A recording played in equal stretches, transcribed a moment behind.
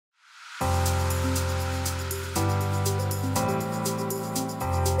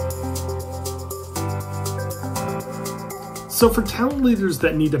So for talent leaders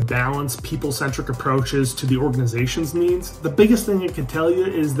that need to balance people-centric approaches to the organization's needs, the biggest thing I can tell you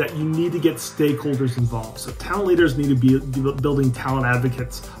is that you need to get stakeholders involved. So talent leaders need to be building talent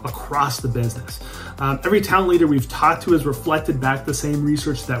advocates across the business. Every talent leader we've talked to has reflected back the same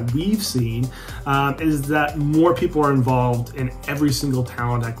research that we've seen, is that more people are involved in every single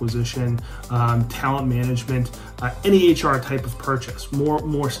talent acquisition, talent management, any HR type of purchase. More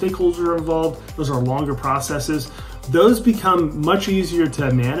stakeholders are involved. Those are longer processes. Those become much easier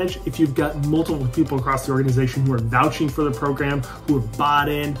to manage if you've got multiple people across the organization who are vouching for the program, who are bought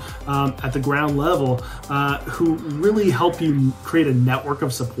in at the ground level, who really help you create a network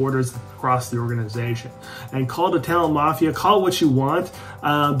of supporters across the organization. And call it a talent mafia, call it what you want,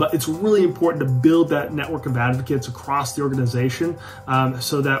 but it's really important to build that network of advocates across the organization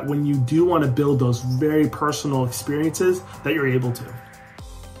so that when you do want to build those very personal experiences, that you're able to.